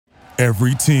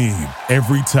Every team,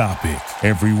 every topic,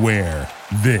 everywhere.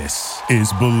 This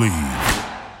is Believe.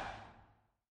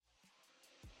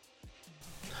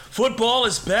 Football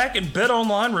is back, and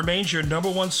BetOnline remains your number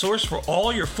one source for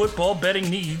all your football betting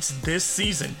needs this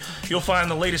season. You'll find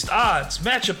the latest odds,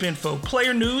 matchup info,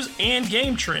 player news, and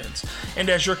game trends. And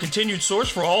as your continued source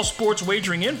for all sports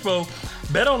wagering info,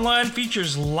 BetOnline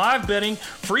features live betting,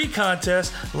 free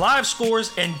contests, live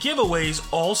scores, and giveaways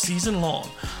all season long.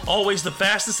 Always the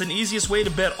fastest and easiest way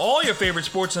to bet all your favorite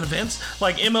sports and events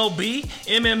like MLB,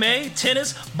 MMA,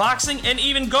 tennis, boxing, and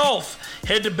even golf.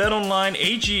 Head to BetOnline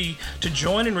AG to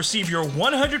join and receive your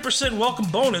 100%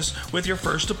 welcome bonus with your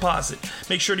first deposit.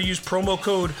 Make sure to use promo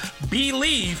code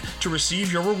BELIEVE to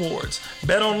receive your rewards.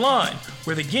 BetOnline,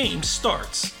 where the game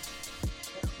starts.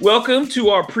 Welcome to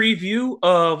our preview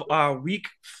of our Week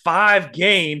 5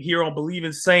 game here on Believe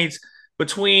in Saints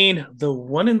between the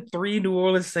 1-3 New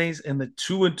Orleans Saints and the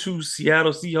 2-2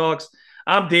 Seattle Seahawks.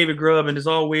 I'm David Grubb, and as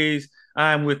always,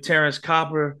 I'm with Terrence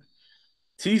Copper.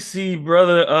 TC,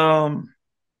 brother,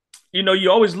 you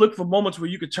always look for moments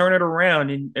where you could turn it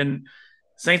around, and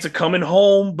Saints are coming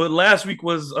home, but last week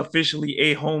was officially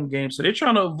a home game, so they're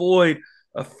trying to avoid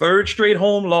a third straight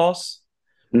home loss.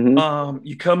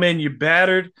 You come in, you're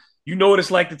battered. You know what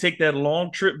it's like to take that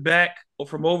long trip back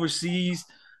from overseas,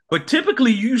 but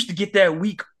typically you used to get that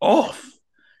week off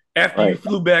after you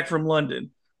flew back from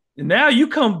London. And now you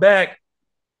come back,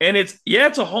 and it's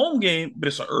a home game, but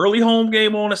it's an early home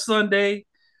game on a Sunday.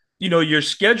 You know, your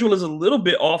schedule is a little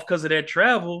bit off because of that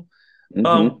travel.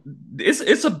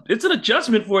 It's an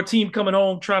adjustment for a team coming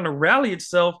home trying to rally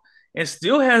itself and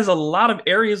still has a lot of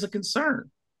areas of concern.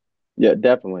 Yeah,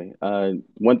 definitely.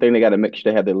 One thing, they got to make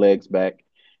sure they have their legs back.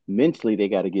 Mentally, they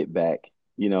got to get back,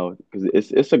 because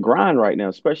it's a grind right now,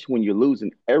 especially when you're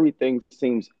losing. Everything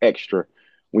seems extra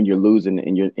when you're losing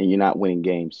and you're not winning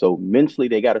games. So mentally,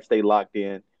 they got to stay locked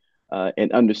in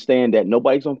and understand that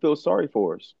nobody's going to feel sorry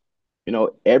for us.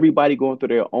 Everybody going through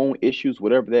their own issues,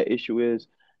 whatever that issue is.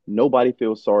 Nobody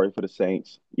feels sorry for the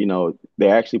Saints.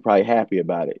 They're actually probably happy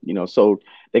about it. So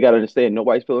they got to understand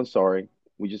nobody's feeling sorry.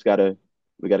 We got to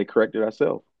correct it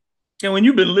ourselves. And when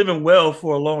you've been living well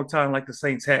for a long time, like the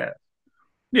Saints have,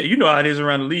 you know how it is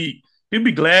around the league. You'd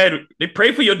be glad they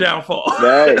pray for your downfall.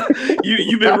 Right.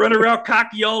 You've been running around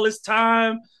cocky all this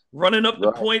time, running up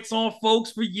the points on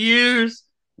folks for years.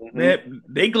 Man,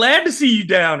 they glad to see you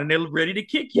down, and they're ready to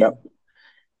kick you. Yep.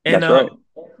 And That's right.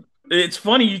 It's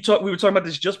funny we were talking about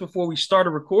this just before we started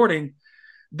recording,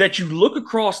 that you look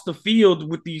across the field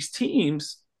with these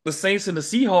teams, the Saints and the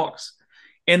Seahawks,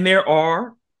 and there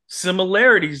are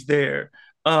similarities there.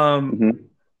 Whether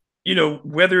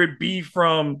it be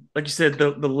from, like you said,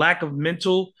 the lack of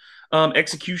mental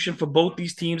execution for both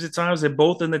these teams at times. They're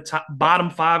both in the bottom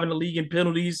 5 in the league in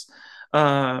penalties.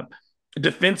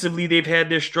 Defensively, they've had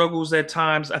their struggles at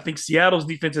times. I think Seattle's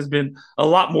defense has been a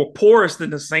lot more porous than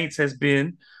the Saints has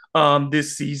been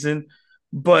this season,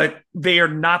 but they are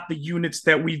not the units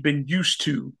that we've been used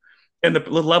to and the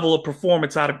level of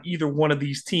performance out of either one of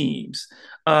these teams.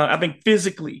 I think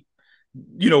physically,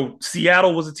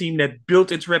 Seattle was a team that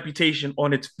built its reputation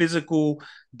on its physical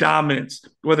dominance,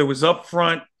 whether it was up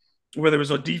front, whether it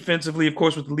was defensively, of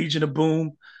course, with the Legion of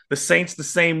Boom. The Saints the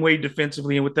same way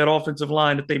defensively, and with that offensive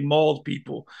line that they mauled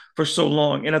people for so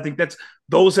long. And I think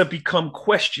those have become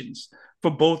questions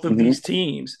for both of these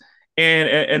teams.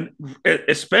 And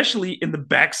especially in the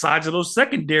backsides of those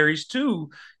secondaries too.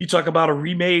 You talk about a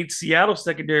remade Seattle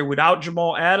secondary without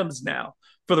Jamal Adams now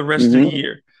for the rest of the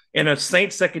year, and a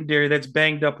Saints secondary that's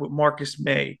banged up with Marcus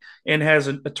May and has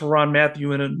a Tyrann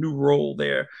Mathieu in a new role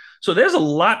there. So there's a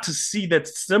lot to see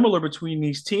that's similar between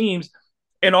these teams.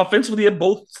 And offensively, they're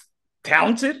both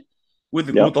talented with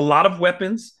a lot of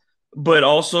weapons, but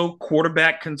also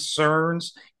quarterback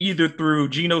concerns, either through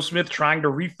Geno Smith trying to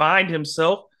refine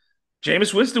himself.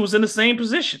 Jameis Winston was in the same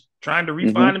position, trying to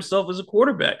refine himself as a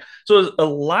quarterback. So there's a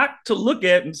lot to look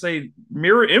at and say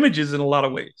mirror images in a lot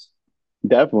of ways.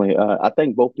 Definitely. I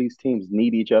think both these teams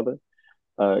need each other.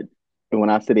 And when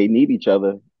I say they need each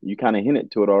other, you kind of hinted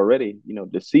to it already.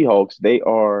 The Seahawks,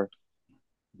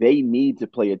 they need to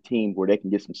play a team where they can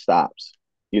get some stops.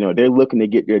 They're looking to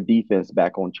get their defense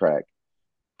back on track.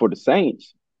 For the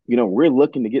Saints, we're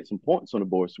looking to get some points on the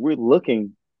board. So we're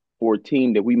looking for a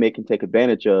team that we can take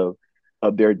advantage of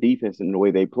their defense and the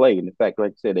way they play. And the fact,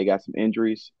 like I said, they got some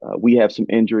injuries. We have some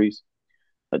injuries.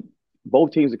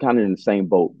 Both teams are kind of in the same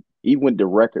boat, even with the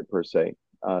record per se.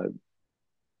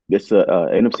 It's a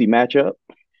NFC matchup.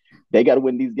 They got to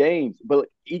win these games. But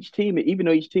each team, even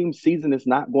though each team's season is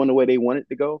not going the way they want it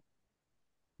to go,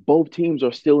 both teams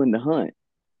are still in the hunt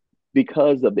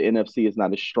because of the NFC is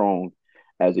not as strong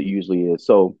as it usually is.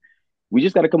 So We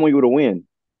just got to come away with a win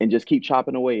and just keep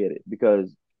chopping away at it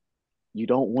because you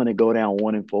don't want to go down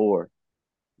 1-4.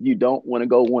 You don't want to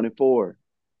go 1-4.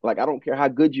 Like, I don't care how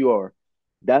good you are.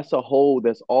 That's a hole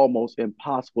that's almost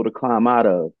impossible to climb out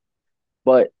of.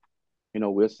 But,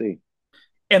 we'll see.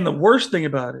 And the worst thing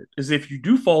about it is if you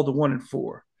do fall to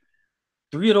 1-4,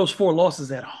 3 of those 4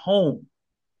 losses at home.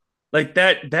 Like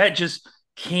that just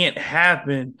can't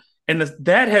happen. And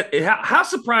how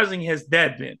surprising has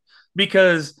that been?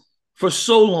 Because for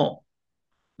so long,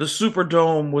 the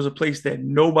Superdome was a place that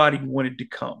nobody wanted to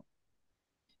come.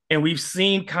 And we've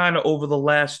seen kind of over the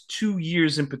last 2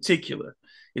 years in particular,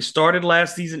 it started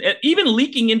last season, and even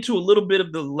leaking into a little bit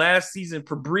of the last season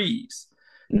for Breeze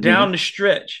down the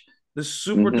stretch. The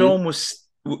Superdome was,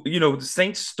 the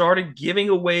Saints started giving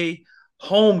away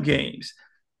home games.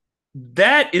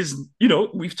 That is,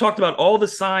 we've talked about all the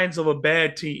signs of a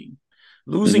bad team,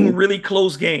 losing really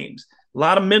close games, a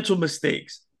lot of mental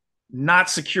mistakes, not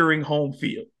securing home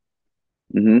field.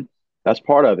 That's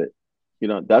part of it.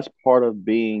 That's part of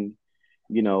being,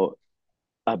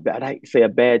 I say a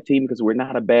bad team because we're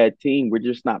not a bad team. We're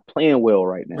just not playing well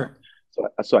right now.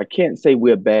 Right. So I can't say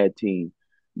we're a bad team,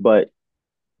 but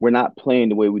we're not playing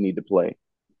the way we need to play.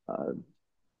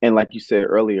 And like you said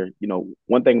earlier,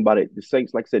 one thing about it, the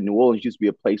Saints, like I said, New Orleans used to be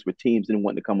a place where teams didn't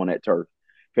want to come on that turf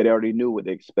because they already knew what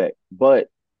to expect. But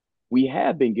we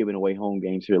have been giving away home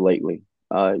games here lately.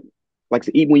 Like I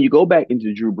said, even when you go back into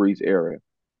the Drew Brees era,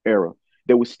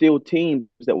 there was still teams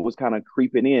that was kind of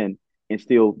creeping in and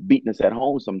still beating us at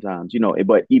home sometimes,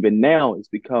 But even now, it's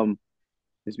become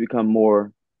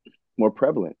more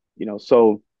prevalent,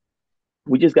 So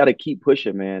we just got to keep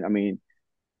pushing, man. I mean,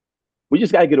 we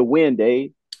just got to get a win,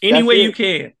 Dave. Any way you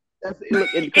can. Look,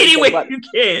 any way you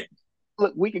can.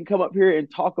 Look, we can come up here and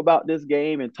talk about this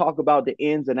game and talk about the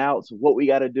ins and outs of what we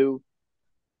got to do.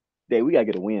 Dave, we got to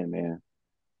get a win, man.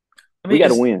 I mean, we got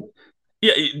to win.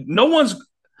 Yeah, no one's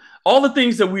 – all the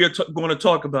things that we are going to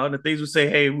talk about and the things we say,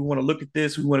 hey, we want to look at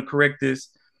this, we want to correct this.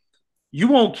 You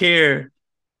won't care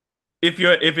if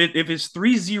it's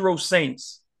 3-0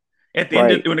 Saints at the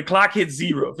end when the clock hits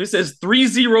 0. If it says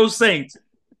 3-0 Saints,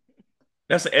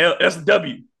 that's a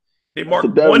W. They mark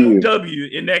one W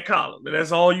in that column, and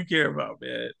that's all you care about,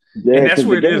 man. Yeah, and that's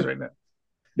where it is right now.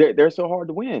 They're so hard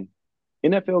to win.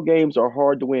 NFL games are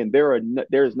hard to win. There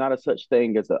is not a such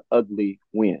thing as an ugly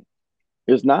win.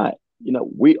 There's not.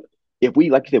 If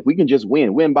we can just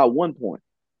win by 1 point,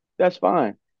 that's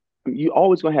fine. You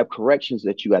always gonna have corrections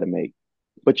that you got to make,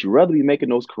 but you'd rather be making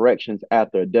those corrections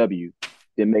after a W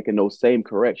than making those same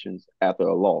corrections after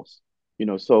a loss.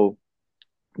 So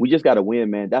we just got to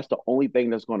win, man. That's the only thing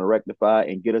that's going to rectify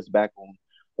and get us back on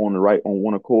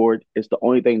one accord. It's the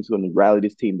only thing that's going to rally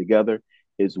this team together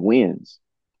is wins,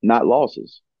 not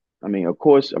losses. I mean, of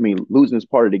course, losing is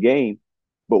part of the game,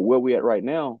 but where we at right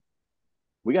now,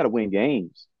 we got to win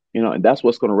games, and that's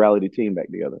what's going to rally the team back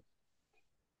together.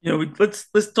 Let's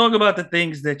talk about the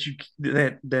things that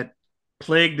that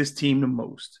plague this team the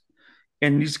most,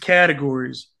 and these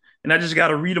categories. And I just got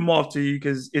to read them off to you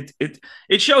because it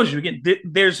shows you again.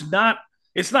 It's not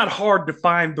hard to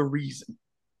find the reason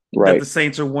that the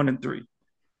Saints are 1-3.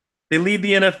 They lead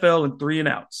the NFL in 3 and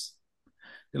outs.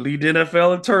 They lead the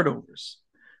NFL in turnovers.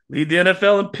 Lead the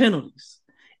NFL in penalties.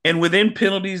 And within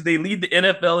penalties, they lead the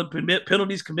NFL in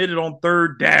penalties committed on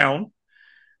 3rd down,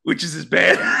 which is as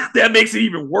bad. That makes it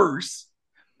even worse.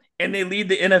 And they lead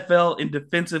the NFL in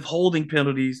defensive holding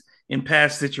penalties in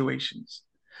pass situations.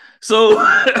 So,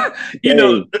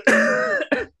 Dave,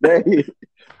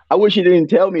 I wish you didn't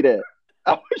tell me that.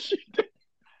 I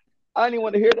didn't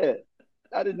want to hear that.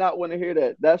 I did not want to hear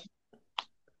that.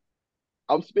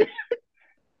 I'm scared.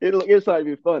 It's not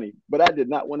even funny, but I did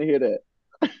not want to hear that.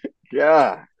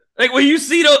 Yeah. Like when you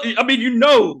see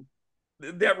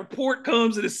that report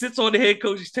comes and it sits on the head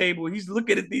coach's table. He's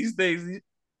looking at these things.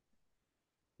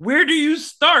 Where do you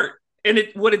start? And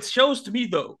what it shows to me,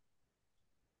 though,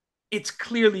 it's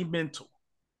clearly mental.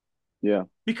 Yeah.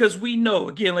 Because we know,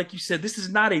 again, like you said, this is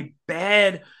not a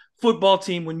bad football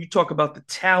team when you talk about the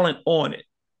talent on it.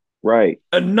 Right.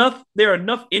 There are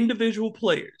enough individual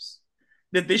players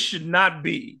that this should not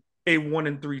be a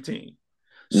 1-3 team.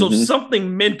 So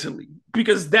something mentally,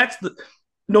 because that's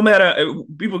no matter,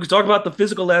 people can talk about the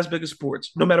physical aspect of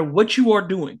sports, no matter what you are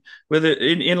doing, whether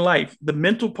in life, the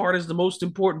mental part is the most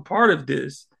important part of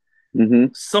this.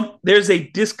 There's a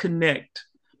disconnect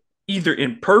either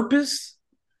in purpose,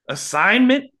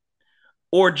 assignment,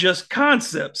 or just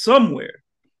concept somewhere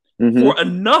for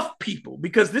enough people,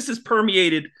 because this has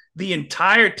permeated the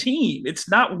entire team. It's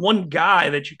not one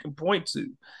guy that you can point to.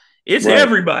 It's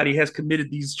everybody has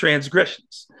committed these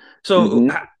transgressions. So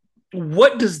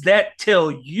what does that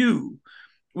tell you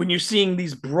when you're seeing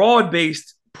these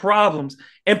broad-based problems,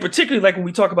 and particularly like when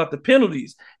we talk about the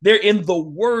penalties, they're in the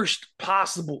worst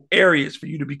possible areas for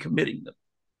you to be committing them.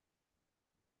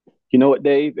 You know what,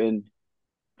 Dave? And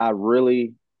I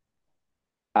really,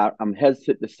 I'm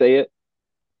hesitant to say it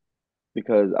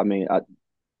because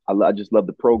I just love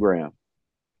the program.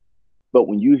 But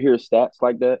when you hear stats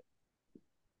like that,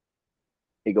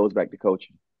 it goes back to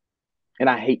coaching. And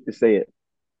I hate to say it.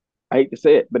 I hate to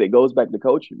say it, but it goes back to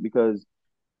coaching because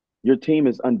your team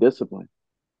is undisciplined,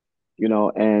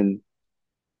 and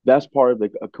that's part of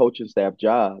a coaching staff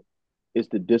job is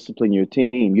to discipline your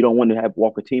team. You don't want to have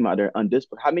walk a team out there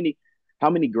undisciplined. How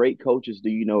many great coaches do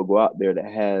you know go out there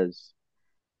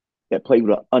that play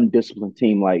with an undisciplined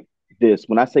team like this?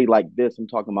 When I say like this, I'm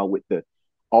talking about with the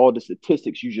all the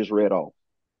statistics you just read off.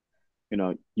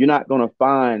 You're not going to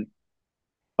find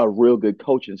a real good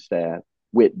coaching staff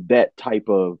with that type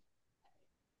of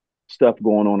stuff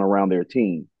going on around their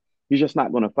team. You're just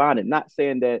not going to find it. Not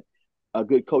saying that a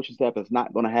good coaching staff is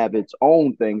not going to have its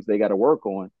own things they got to work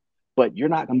on, but you're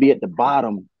not going to be at the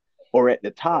bottom or at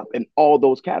the top in all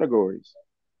those categories.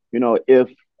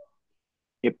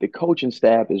 If the coaching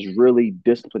staff is really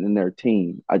disciplined in their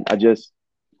team, I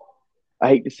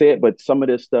hate to say it, but some of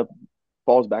this stuff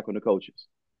falls back on the coaches.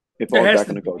 It There falls has back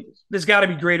to on the be, coaches. there's got to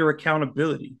be greater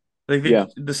accountability. Like Yeah,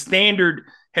 the standard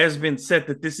has been set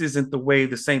that this isn't the way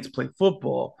the Saints play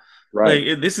football. right,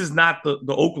 Like this is not the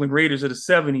Oakland Raiders of the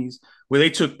 '70s where they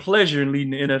took pleasure in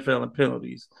leading the NFL in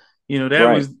penalties.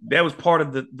 right. That was part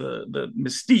of the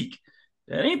mystique.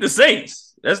 That ain't the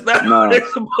Saints. That's not what No, they're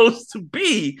supposed to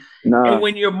be. And no.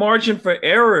 when your margin for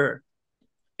error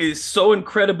is so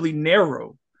incredibly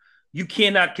narrow, you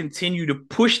cannot continue to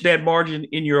push that margin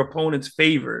in your opponent's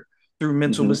favor through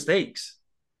mental Mm-hmm. mistakes.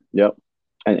 Yep.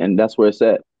 And that's where it's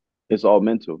at. It's all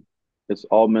mental. It's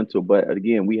all mental. But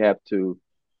again, we have to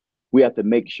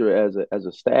make sure as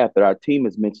a staff that our team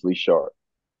is mentally sharp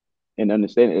and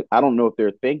understand it. I don't know if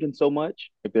they're thinking so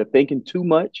much, if they're thinking too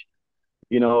much,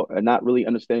 and not really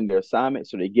understanding their assignment,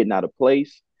 so they're getting out of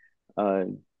place uh,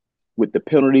 with the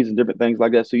penalties and different things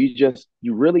like that. So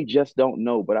you really just don't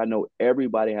know. But I know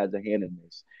everybody has a hand in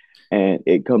this, and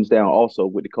it comes down also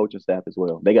with the coaching staff as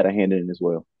well. They got a hand in it as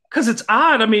well. Because it's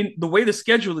odd. I mean, the way the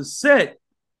schedule is set,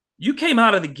 you came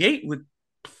out of the gate with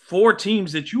four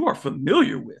teams that you are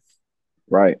familiar with,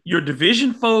 Right. your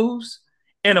division foes,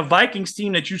 and a Vikings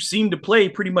team that you seem to play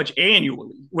pretty much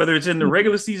annually, whether it's in the Mm-hmm.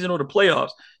 regular season or the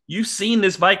playoffs. You've seen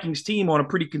this Vikings team on a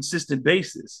pretty consistent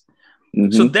basis. So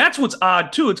Mm-hmm. that's what's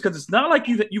odd too. It's because it's not like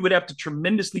you would have to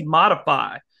tremendously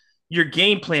modify your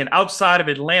game plan outside of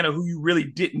Atlanta, who you really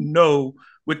didn't know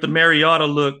with the Mariota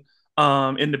look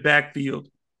in the backfield.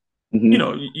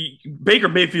 Mm-hmm. Baker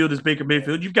Mayfield is Baker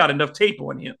Mayfield. You've got enough tape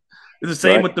on him. It's the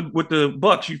same Right. with the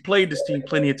Bucks. You've played this team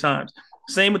plenty of times.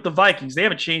 Same with the Vikings. They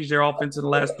haven't changed their offense in the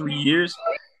last 3 years.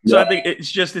 So I Yep. think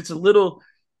it's just a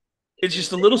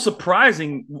little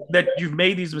surprising that you've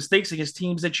made these mistakes against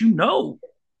teams that you know.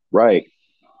 Right.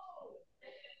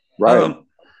 Right. Um,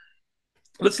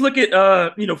 let's look at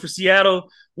for Seattle.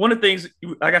 One of the things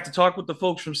I got to talk with the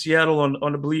folks from Seattle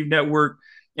on the Believe Network,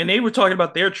 and they were talking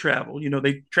about their travel.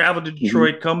 They traveled to Mm-hmm.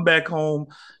 Detroit, come back home,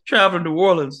 travel to New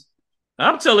Orleans.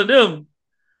 I'm telling them,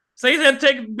 Saints had to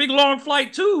take a big long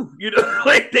flight too.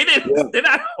 Like Yeah. they're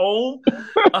not home.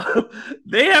 Uh,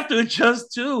 they have to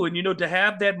adjust too, and to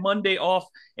have that Monday off,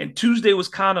 and Tuesday was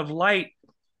kind of light,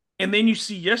 and then you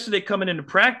see yesterday coming into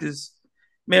practice.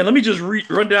 Man, let me just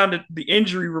run down the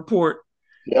injury report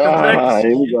for practice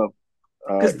Here we go.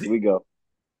 All right, because here we go.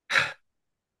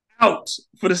 out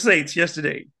for the Saints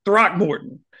yesterday.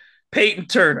 Throckmorton, Peyton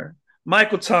Turner,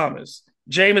 Michael Thomas,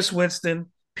 Jameis Winston,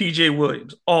 PJ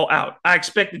Williams, all out. I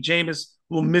expect that Jameis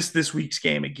will miss this week's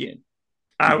game again.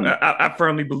 I, Mm-hmm. I, I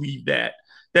firmly believe that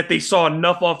they saw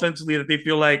enough offensively that they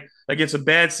feel like against a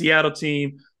bad Seattle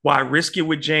team, why risk it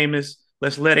with Jameis?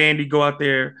 Let's let Andy go out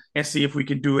there and see if we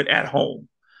can do it at home.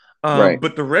 Right.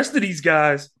 But the rest of these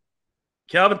guys,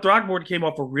 Calvin Throckmorton came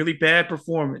off a really bad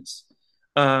performance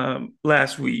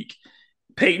last week.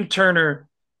 Peyton Turner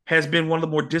has been one of the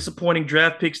more disappointing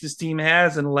draft picks this team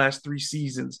has in the last 3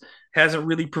 seasons. Hasn't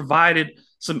really provided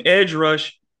some edge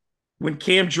rush when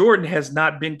Cam Jordan has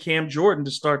not been Cam Jordan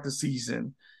to start the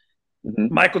season.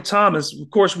 Mm-hmm. Michael Thomas, of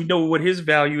course, we know what his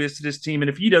value is to this team, and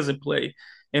if he doesn't play,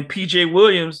 and PJ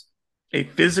Williams, a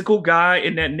physical guy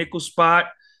in that nickel spot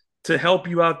to help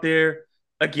you out there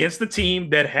against the team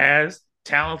that has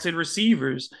talented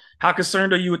receivers. How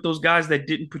concerned are you with those guys that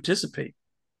didn't participate?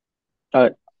 Uh,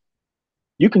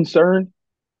 you concerned?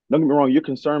 Don't get me wrong. You're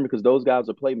concerned because those guys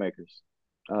are playmakers,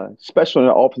 especially on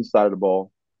the offense side of the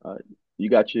ball. Uh, You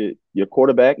got your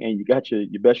quarterback and you got your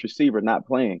best receiver not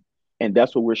playing, and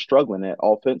that's what we're struggling at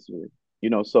offensively.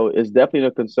 So it's definitely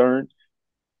a concern.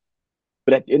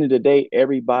 But at the end of the day,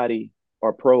 everybody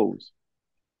are pros.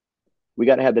 We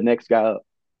got to have the next guy up.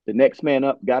 The next man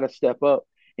up got to step up,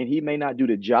 and he may not do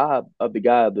the job of the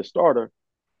guy of the starter,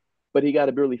 but he got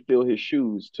to really fill his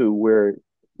shoes to where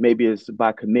maybe it's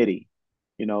by committee.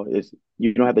 It's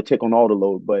you don't have to take on all the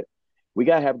load, but we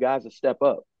got to have guys to step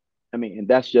up. I mean, and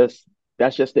that's just the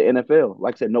NFL.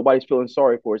 Like I said, nobody's feeling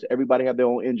sorry for us. Everybody have their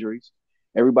own injuries.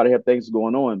 Everybody have things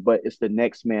going on, but it's the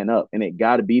next man up, and it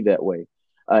got to be that way.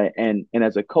 And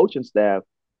as a coaching staff,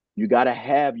 you got to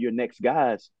have your next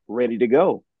guys ready to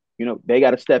go. They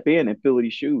got to step in and fill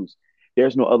these shoes.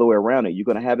 There's no other way around it. You're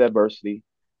going to have adversity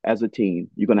as a team.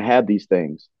 You're going to have these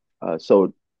things.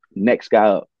 So next guy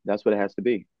up, that's what it has to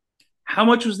be. How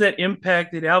much was that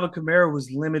impacted? Alvin Kamara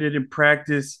was limited in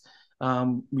practice.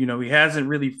 He hasn't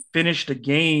really finished a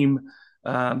game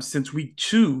since week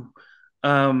 2.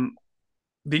 Then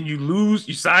you lose,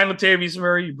 you sign Latavius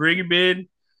Murray, you bring him in.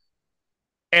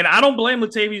 And I don't blame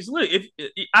Latavius. Look,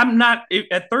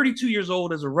 at 32 years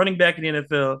old as a running back in the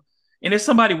NFL, and there's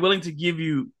somebody willing to give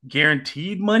you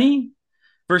guaranteed money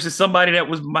versus somebody that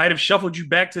might have shuffled you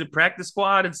back to the practice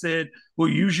squad and said, we'll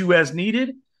use you as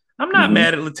needed. I'm not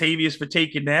mad at Latavius for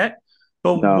taking that.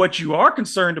 But No. what you are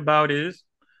concerned about is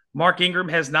Mark Ingram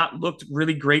has not looked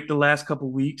really great the last couple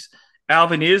of weeks.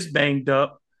 Alvin is banged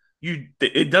up.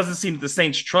 It doesn't seem that the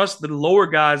Saints trust the lower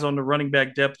guys on the running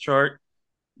back depth chart.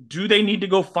 Do they need to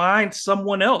go find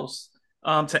someone else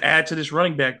to add to this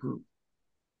running back group?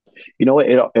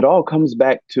 It all comes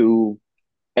back to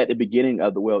at the beginning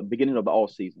of the all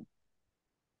season.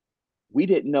 We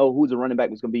didn't know who the running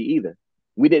back was going to be either.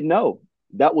 We didn't know.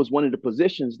 That was one of the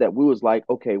positions that we was like,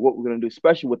 okay, what we're going to do,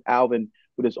 especially with Alvin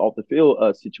with this off the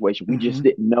field situation. We just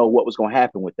didn't know what was going to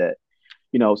happen with that.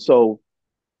 So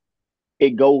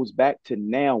it goes back to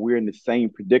now we're in the same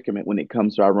predicament when it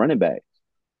comes to our running backs.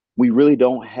 We really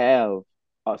don't have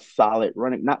a solid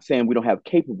running, not saying we don't have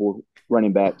capable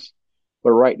running backs,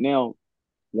 but right now,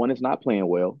 one is not playing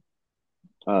well.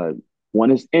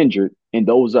 One is injured, and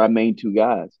those are our main two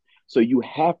guys. So you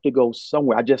have to go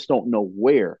somewhere. I just don't know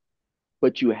where,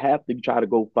 but you have to try to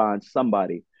go find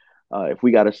somebody. If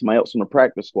we got somebody else on the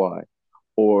practice squad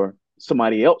or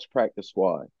somebody else practice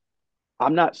squad,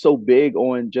 I'm not so big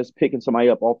on just picking somebody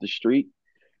up off the street.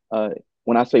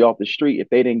 When I say off the street, if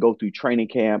they didn't go through training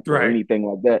camp or anything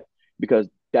like that, because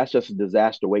that's just a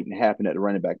disaster waiting to happen at the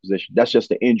running back position. That's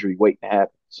just an injury waiting to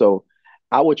happen. So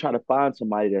I would try to find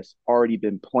somebody that's already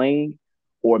been playing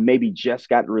or maybe just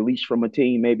got released from a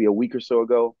team maybe a week or so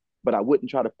ago. But I wouldn't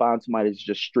try to find somebody that's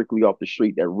just strictly off the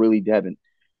street that really haven't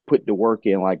put the work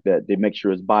in like that to make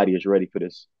sure his body is ready for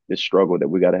this struggle that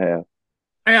we got to have.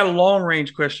 I got a long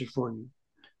range question for you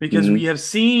because we have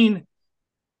seen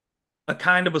a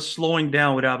kind of a slowing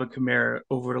down with Alvin Kamara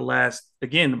over the last,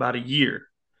 again, about a year.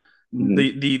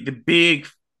 The big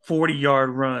 40-yard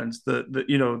runs,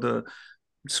 the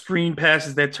screen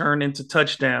passes that turn into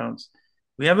touchdowns.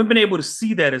 We haven't been able to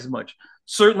see that as much.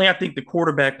 Certainly, I think the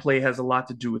quarterback play has a lot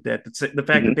to do with that. The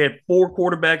fact that they had 4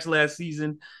 quarterbacks last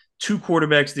season, 2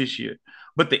 quarterbacks this year.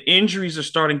 But the injuries are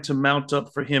starting to mount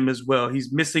up for him as well.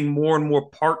 He's missing more and more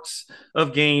parts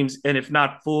of games, and if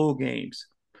not full games.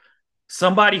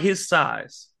 Somebody his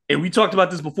size, and we talked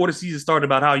about this before the season started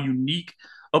about how unique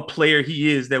a player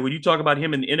he is, that when you talk about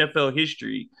him in the NFL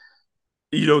history,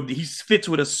 he fits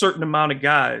with a certain amount of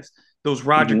guys, those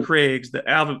Roger Craigs,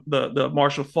 the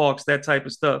Marshall Faulks, that type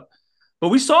of stuff. But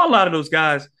we saw a lot of those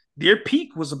guys, their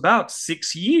peak was about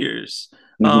 6 years.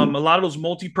 A lot of those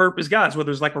multi-purpose guys,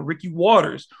 whether it's like a Ricky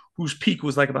Waters, whose peak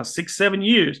was like about 6-7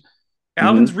 years.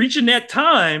 Alvin's reaching that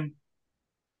time.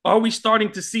 Are we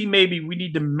starting to see maybe we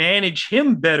need to manage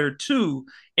him better too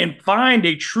and find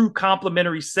a true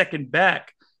complementary second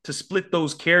back to split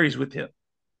those carries with him?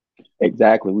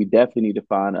 Exactly. We definitely need to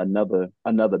find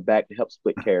another back to help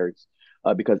split carries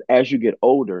because as you get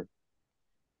older,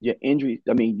 your injuries.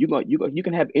 I mean, you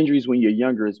can have injuries when you're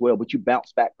younger as well, but you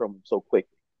bounce back from them so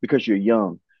quickly because you're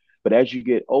young. But as you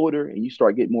get older and you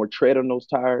start getting more tread on those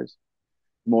tires,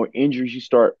 more injuries you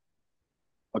start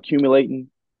accumulating.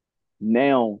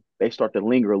 Now they start to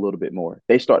linger a little bit more.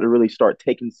 They start to really start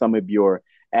taking some of your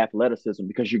athleticism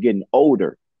because you're getting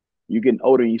older. You're getting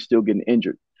older and you're still getting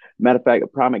injured. Matter of fact, a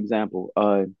prime example,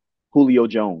 Julio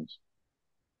Jones.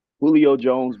 Julio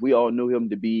Jones, we all knew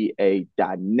him to be a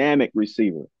dynamic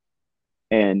receiver.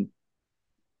 And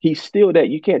he's still that.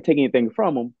 You can't take anything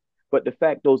from him. But the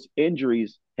fact those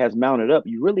injuries has mounted up,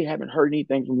 you really haven't heard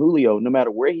anything from Julio, no matter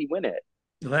where he went at.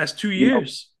 The last 2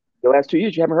 years. The last 2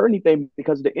 years, you haven't heard anything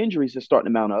because the injuries are starting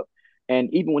to mount up.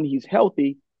 And even when he's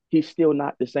healthy, he's still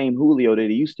not the same Julio that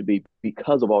he used to be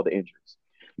because of all the injuries.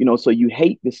 So you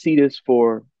hate to see this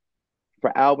for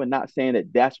Alvin, not saying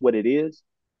that that's what it is,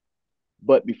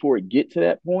 but before it get to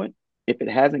that point, if it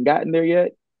hasn't gotten there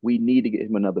yet, we need to get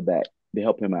him another back to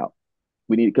help him out.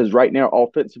 We need because right now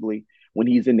offensively, when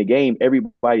he's in the game,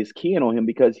 everybody's keying on him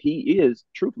because he is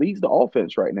truthfully he's the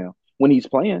offense right now when he's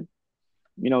playing.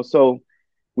 So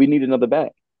we need another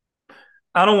back.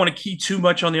 I don't want to key too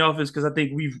much on the offense because I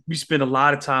think we spend a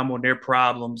lot of time on their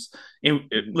problems. And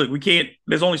look, we can't.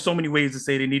 There's only so many ways to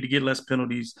say they need to get less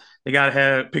penalties. They got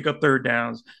to pick up third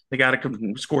downs. They got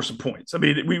to score some points. I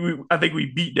mean, I think we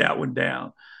beat that one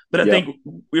down. But I think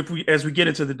as we get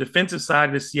into the defensive side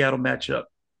of the Seattle matchup,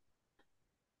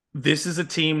 this is a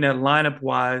team that lineup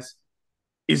wise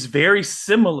is very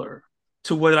similar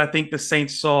to what I think the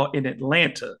Saints saw in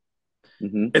Atlanta.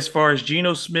 As far as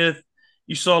Geno Smith,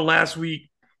 you saw last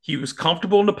week, he was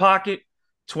comfortable in the pocket,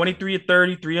 23 of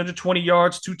 30, 320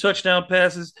 yards, 2 touchdown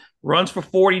passes, runs for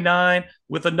 49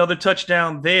 with another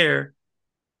touchdown there.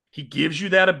 He gives you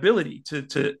that ability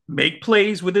to make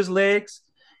plays with his legs.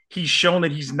 He's shown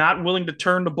that he's not willing to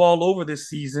turn the ball over this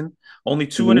season. Only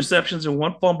 2 interceptions and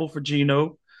 1 fumble for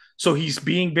Geno. So he's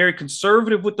being very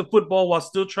conservative with the football while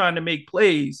still trying to make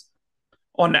plays.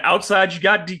 On the outside, you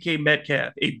got DK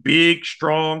Metcalf, a big,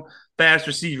 strong, fast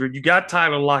receiver. You got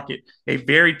Tyler Lockett, a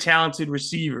very talented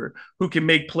receiver who can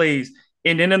make plays.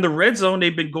 And then in the red zone,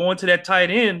 they've been going to that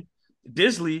tight end,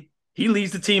 Disley. He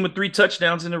leads the team with 3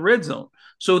 touchdowns in the red zone.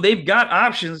 So they've got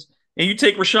options. And you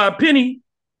take Rashad Penny,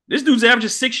 this dude's averaging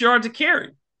 6 yards a carry.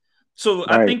 So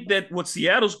I think that what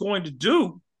Seattle's going to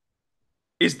do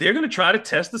is they're going to try to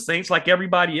test the Saints like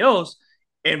everybody else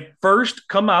and first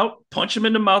come out, punch them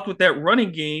in the mouth with that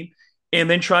running game, and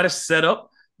then try to set up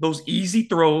those easy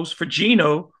throws for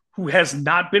Geno, who has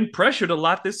not been pressured a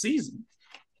lot this season.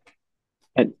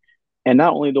 And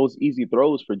not only those easy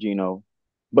throws for Geno,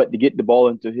 but to get the ball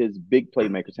into his big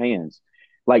playmakers' hands,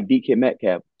 like DK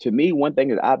Metcalf. To me, one thing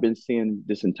that I've been seeing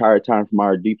this entire time from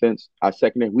our defense, our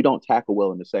secondary, we don't tackle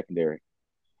well in the secondary.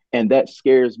 And that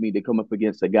scares me to come up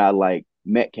against a guy like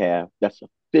Metcalf, that's a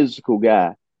physical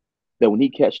guy, that when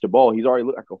he catch the ball, he's already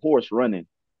looked like a horse running.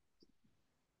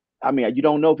 I mean, you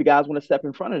don't know if you guys want to step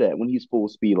in front of that when he's full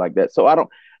speed like that. So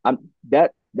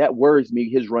that worries me,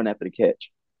 his run after the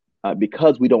catch,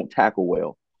 because we don't tackle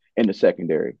well in the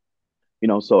secondary.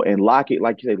 So and Lockett,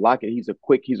 like you say, Lockett,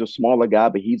 he's a smaller guy,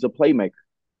 but he's a playmaker.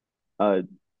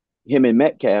 Him and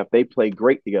Metcalf, they play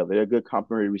great together. They're a good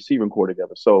complementary receiving core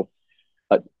together. So,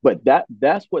 but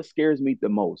that's what scares me the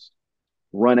most.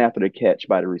 Run after the catch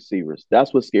by the receivers.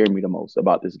 That's what scared me the most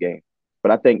about this game.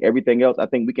 But I think everything else, I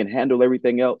think we can handle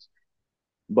everything else.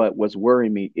 But what's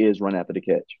worrying me is run after the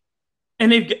catch.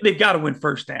 And they've got to win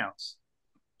first downs.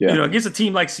 Yeah. Against a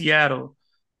team like Seattle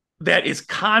that is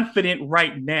confident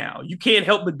right now. You can't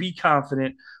help but be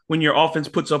confident when your offense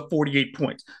puts up 48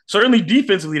 points. Certainly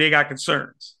defensively, they got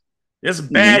concerns. There's a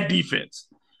bad defense.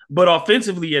 But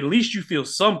offensively, at least you feel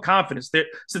some confidence.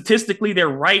 Statistically, they're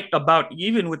right about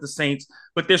even with the Saints,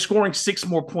 but they're scoring 6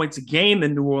 more points a game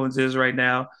than New Orleans is right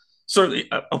now. Certainly,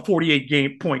 a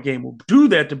 48-point game will do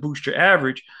that to boost your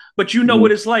average. But you know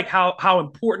what it's like, how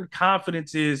important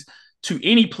confidence is to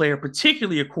any player,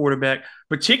 particularly a quarterback,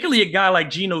 particularly a guy like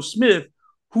Geno Smith,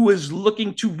 who is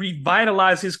looking to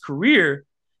revitalize his career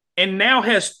and now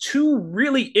has 2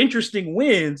 really interesting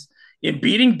wins in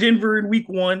beating Denver in week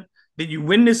 1. Then you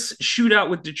win this shootout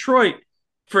with Detroit.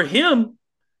 For him,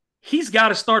 he's got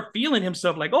to start feeling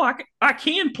himself like, oh, I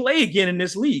can play again in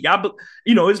this league.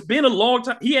 It's been a long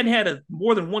time. He hadn't had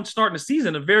more than one start in the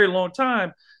season, a very long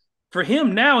time. For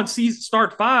him now in season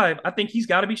start 5, I think he's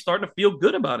got to be starting to feel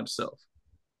good about himself.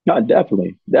 No,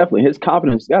 definitely. His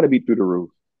confidence got to be through the roof.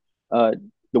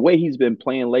 The way he's been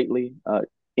playing lately,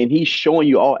 and he's showing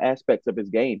you all aspects of his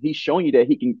game. He's showing you that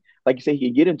he can, like you say, he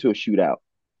can get into a shootout.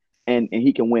 And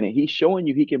he can win it. He's showing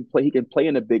you he can play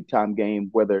in a big time game,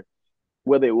 whether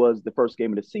it was the first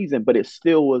game of the season, but it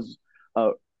still was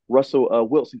Russell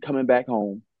Wilson coming back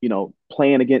home,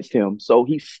 playing against him. So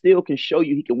he still can show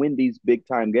you he can win these big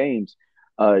time games,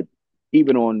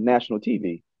 even on national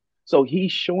TV. So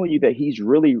he's showing you that he's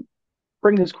really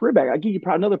bringing his career back. I'll give you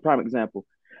another prime example.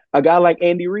 A guy like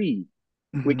Andy Reid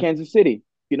with Kansas City,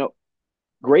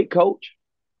 great coach,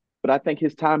 but I think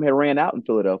his time had ran out in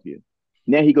Philadelphia.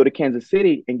 Now he go to Kansas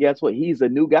City, and guess what? He's a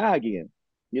new guy again.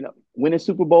 Winning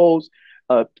Super Bowls,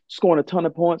 scoring a ton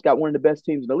of points, got one of the best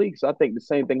teams in the league. So I think the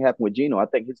same thing happened with Geno. I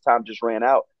think his time just ran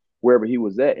out wherever he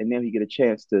was at, and now he get a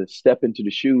chance to step into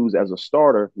the shoes as a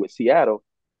starter with Seattle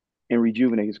and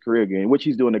rejuvenate his career again, which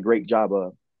he's doing a great job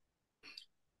of.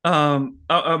 I'm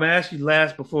gonna ask you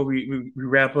last before we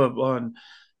wrap up on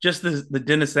just the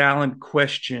Dennis Allen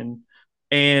question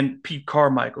and Pete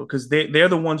Carmichael, because they're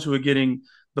the ones who are getting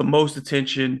the most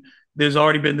attention. There's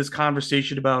already been this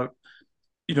conversation about,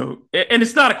 and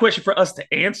it's not a question for us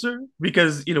to answer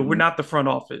because we're Mhm. not the front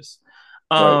office.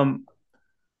 Right. Um,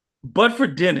 but for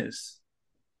Dennis,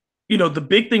 the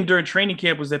big thing during training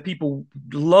camp was that people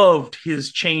loved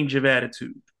his change of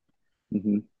attitude.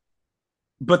 Hmm.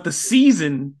 But the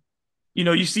season,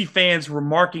 you see fans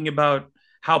remarking about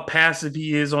how passive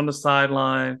he is on the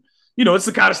sideline. It's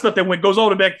the kind of stuff that goes all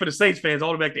the way back for the Saints fans,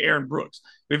 all the way back to Aaron Brooks.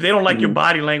 If they don't like your Hmm.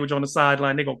 body language on the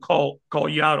sideline, they're gonna call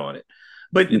you out on it.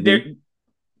 But there Hmm.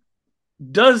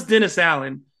 does Dennis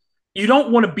Allen, you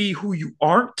don't want to be who you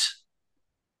aren't,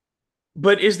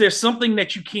 but is there something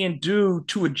that you can do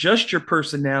to adjust your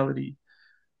personality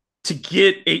to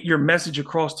get your message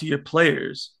across to your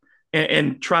players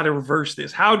and try to reverse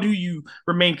this? How do you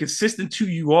remain consistent to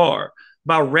who you are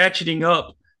by ratcheting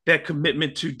up that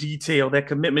commitment to detail, that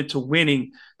commitment to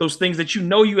winning, those things that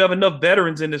you have enough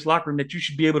veterans in this locker room that you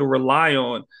should be able to rely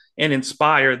on and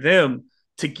inspire them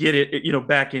to get it,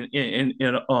 back in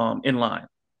line.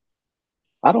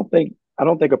 I don't think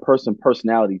a person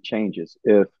personality changes.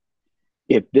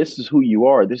 If this is who you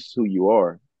are, this is who you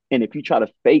are. And if you try to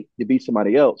fake to be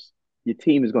somebody else, your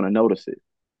team is going to notice it.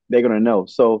 They're going to know.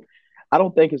 So I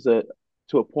don't think it's a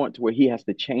to a point to where he has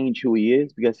to change who he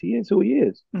is because he is who he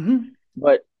is. Mm-hmm.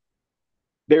 But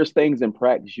there's things in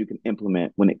practice you can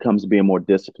implement when it comes to being more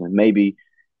disciplined. Maybe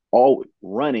all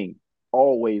running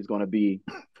always going to be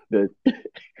the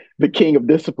the king of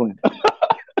discipline.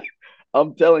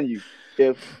 I'm telling you,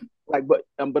 if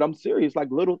but I'm serious. Like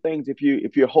little things, if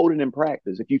you're holding in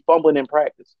practice, if you fumbling in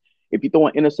practice, if you're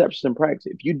throwing interceptions in practice,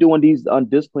 if you're doing these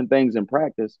undisciplined things in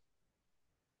practice,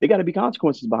 there got to be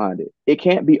consequences behind it. It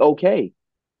can't be okay.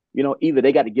 Either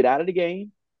they got to get out of the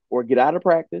game, or get out of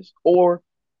practice, or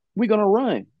we're gonna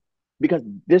run because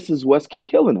this is what's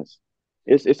killing us.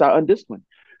 It's our undiscipline.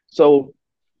 So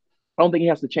I don't think he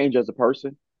has to change as a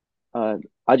person. Uh,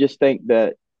 I just think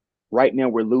that right now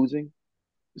we're losing,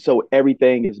 so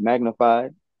everything is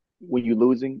magnified when you're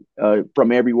losing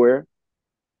from everywhere.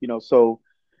 So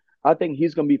I think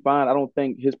he's going to be fine. I don't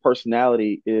think his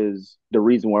personality is the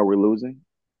reason why we're losing.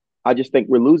 I just think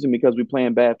we're losing because we're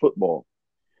playing bad football,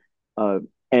 uh,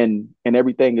 and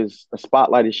everything is a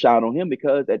spotlight is shot on him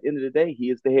because at the end of the day, he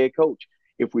is the head coach.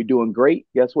 If we're doing great,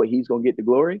 guess what? He's going to get the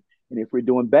glory, and if we're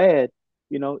doing bad,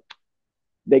 you know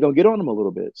they're going to get on him a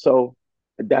little bit. So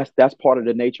that's part of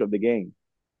the nature of the game.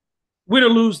 Win or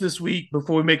lose this week,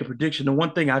 before we make a prediction, the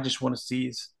one thing I just want to see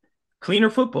is cleaner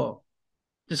football.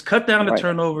 Just cut down the Right.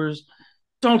 turnovers.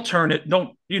 Don't turn it.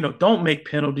 Don't make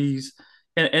penalties,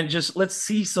 and just let's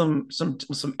see some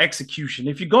execution.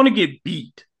 If you're going to get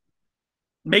beat,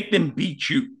 make them beat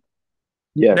you.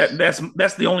 That Yes.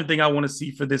 that's the only thing I want to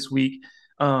see for this week.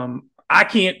 I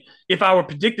can't. If I were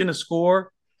predicting a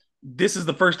score, this is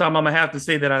the first time I'm gonna have to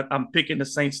say that I'm picking the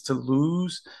Saints to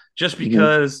lose, just Hmm.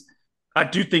 because I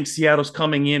do think Seattle's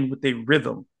coming in with a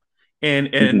rhythm, and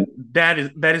Hmm. and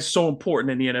that is so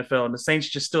important in the NFL. And the Saints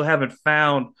just still haven't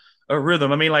found a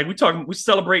rhythm. I mean, like we're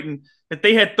celebrating that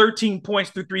they had 13 points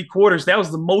through three quarters. That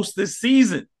was the most this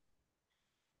season.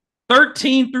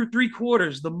 13 through three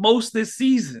quarters, the most this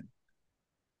season.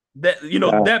 That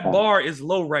Uh, bar is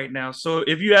low right now. So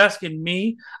if you're asking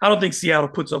me, I don't think Seattle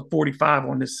puts up 45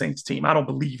 on this Saints team. I don't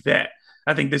believe that.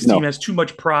 I think this team no. has too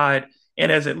much pride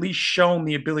and has at least shown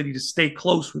the ability to stay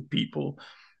close with people.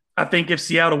 I think if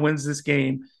Seattle wins this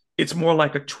game, it's more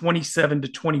like a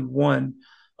 27-21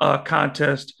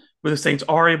 contest where the Saints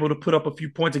are able to put up a few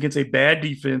points against a bad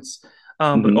defense,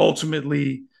 but Hmm.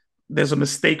 ultimately there's a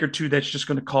mistake or two that's just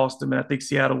going to cost them. And I think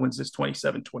Seattle wins this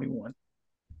 27-21.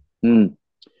 Mm.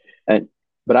 And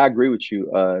but I agree with you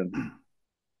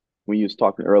when you was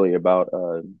talking earlier about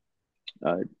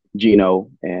uh,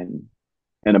 Gino and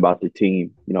about the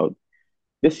team.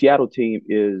 This Seattle team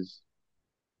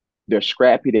they're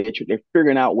scrappy. They're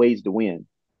figuring out ways to win.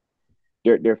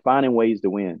 They're finding ways to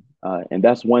win, and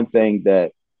that's one thing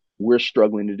that we're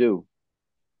struggling to do.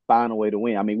 Find a way to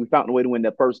win. I mean, we found a way to win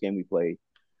that first game we played,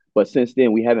 but since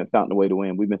then we haven't found a way to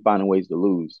win. We've been finding ways to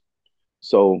lose.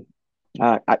 So,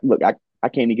 look, I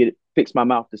can't even fix my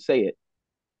mouth to say it,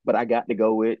 but I got to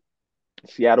go with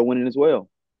Seattle winning as well.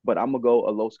 But I'm gonna go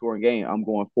a low scoring game. I'm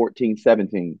going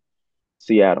 14-17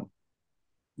 Seattle.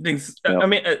 Things. I Yep.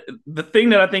 mean, the thing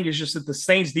that I think is just that the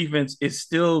Saints defense is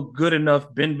still good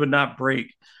enough, bend but not break.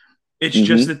 It's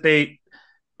just Mm-hmm. that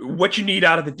what you need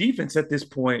out of the defense at this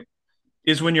point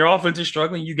is when your offense is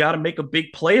struggling, you got to make a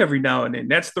big play every now and then.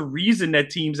 That's the reason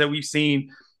that teams that we've seen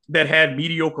that had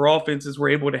mediocre offenses were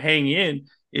able to hang in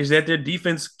is that their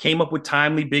defense came up with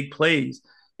timely big plays.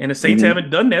 And the Saints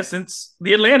haven't done that since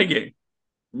the Atlanta game.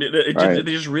 They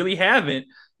just really haven't.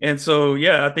 And so,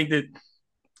 yeah, I think that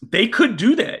they could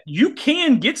do that. You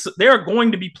can get – there are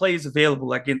going to be plays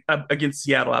available against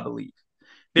Seattle, I believe.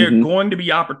 There are going to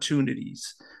be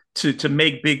opportunities to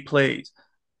make big plays.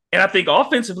 And I think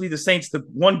offensively, the Saints, the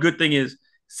one good thing is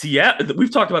Seattle –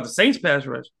 we've talked about the Saints pass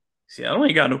rush. Seattle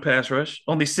ain't got no pass rush.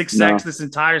 Only 6 sacks this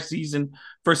entire season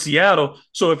for Seattle.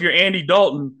 So if you're Andy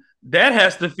Dalton, that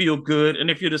has to feel good. And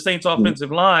if you're the Saints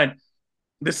offensive line,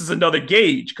 this is another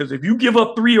gauge. Because if you give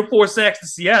up 3 or 4 sacks to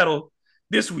Seattle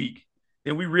this week,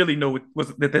 then we really know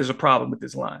that there's a problem with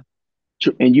this line.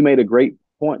 And you made a great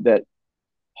point that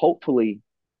hopefully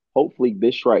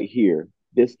this right here,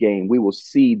 this game, we will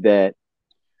see that,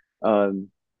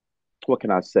 what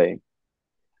can I say?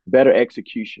 Better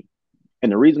execution.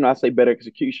 And the reason I say better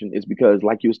execution is because,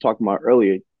 like you was talking about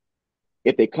earlier,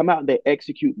 if they come out and they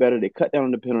execute better, they cut down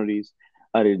on the penalties,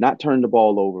 they did not turn the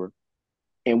ball over,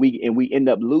 and we end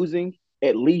up losing,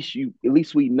 at least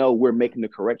we know we're making the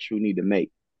correction we need to make.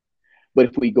 But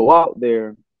if we go out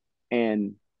there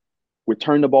and we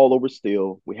turn the ball over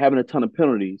still, we're having a ton of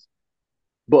penalties,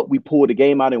 but we pull the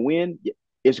game out and win,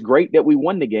 it's great that we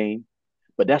won the game,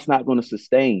 but that's not going to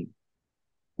sustain.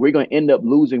 We're going to end up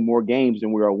losing more games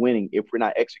than we are winning if we're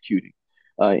not executing.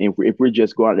 If we're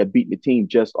just going out there beating the team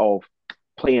just off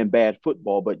playing bad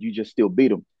football, but you just still beat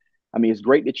them. I mean, it's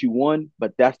great that you won,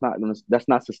 but that's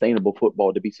not sustainable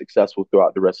football to be successful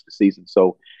throughout the rest of the season.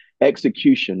 So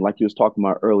execution, like you was talking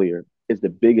about earlier, is the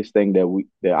biggest thing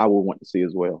that I would want to see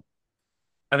as well.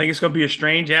 I think it's going to be a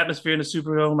strange atmosphere in the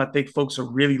Superdome. I think folks are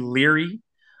really leery.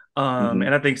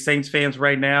 And I think Saints fans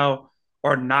right now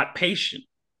are not patient.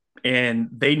 And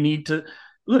they need to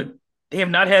 – look, they have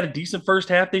not had a decent first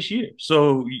half this year.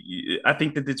 So I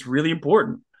think that it's really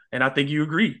important, and I think you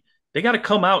agree. They got to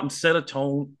come out and set a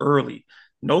tone early.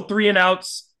 No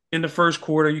 3-and-outs in the first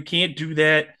quarter. You can't do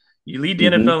that. You lead the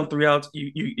NFL in 3-outs.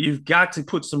 You've got to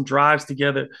put some drives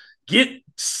together. Get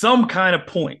some kind of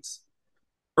points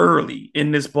early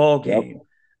in this ball game,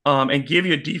 and give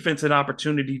your defense an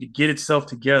opportunity to get itself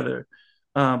together.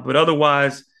 But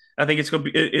otherwise, I think it's going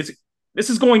to be this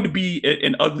is going to be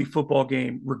an ugly football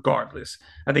game regardless.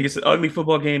 I think it's an ugly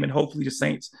football game, and hopefully the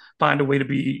Saints find a way to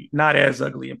be not as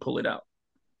ugly and pull it out.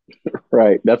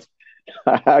 Right.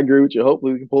 I agree with you.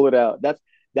 Hopefully we can pull it out.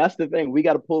 That's the thing. We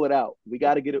got to pull it out. We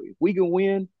got to get it. If we can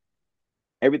win,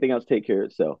 everything else take care of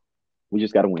itself. We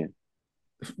just got to win.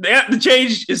 The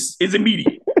change is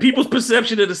immediate. People's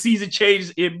perception of the season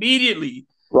changes immediately.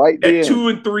 Right then. At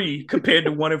 2-3 compared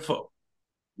to 1-4.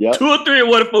 Yeah. 2-3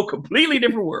 and 1-4, completely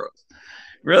different worlds.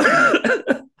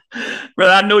 Brother,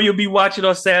 I know you'll be watching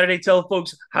on Saturday. Tell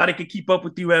folks how they can keep up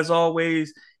with you as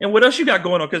always. And what else you got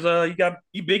going on? Because you got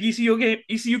a big ECU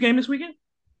game this weekend?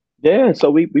 Yeah, so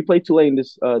we play Tulane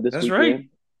this That's weekend.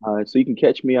 Right. So you can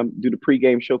catch me. I'm do the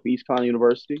pregame show for East Carolina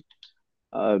University.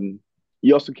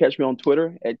 You also catch me on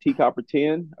Twitter at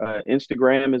TCopper10,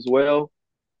 Instagram as well,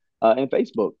 and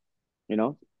Facebook.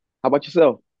 How about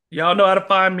yourself? Y'all know how to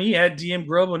find me at DM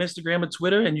Grub on Instagram and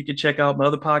Twitter, and you can check out my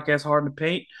other podcast, Hard in the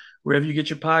Paint, wherever you get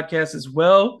your podcasts as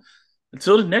well.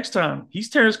 Until the next time, he's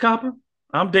Terrence Copper.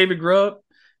 I'm David Grubb,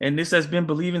 and this has been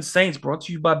Believe in Saints, brought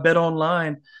to you by Bet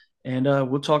Online, and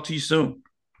we'll talk to you soon.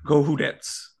 Go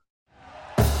Hootats.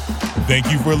 Thank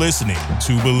you for listening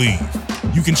to Believe.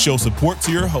 You can show support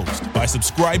to your host by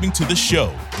subscribing to the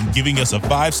show and giving us a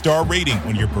 5-star rating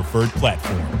on your preferred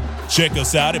platform. Check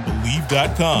us out at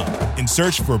Believe.com and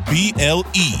search for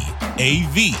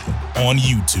BLEAV on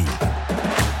YouTube.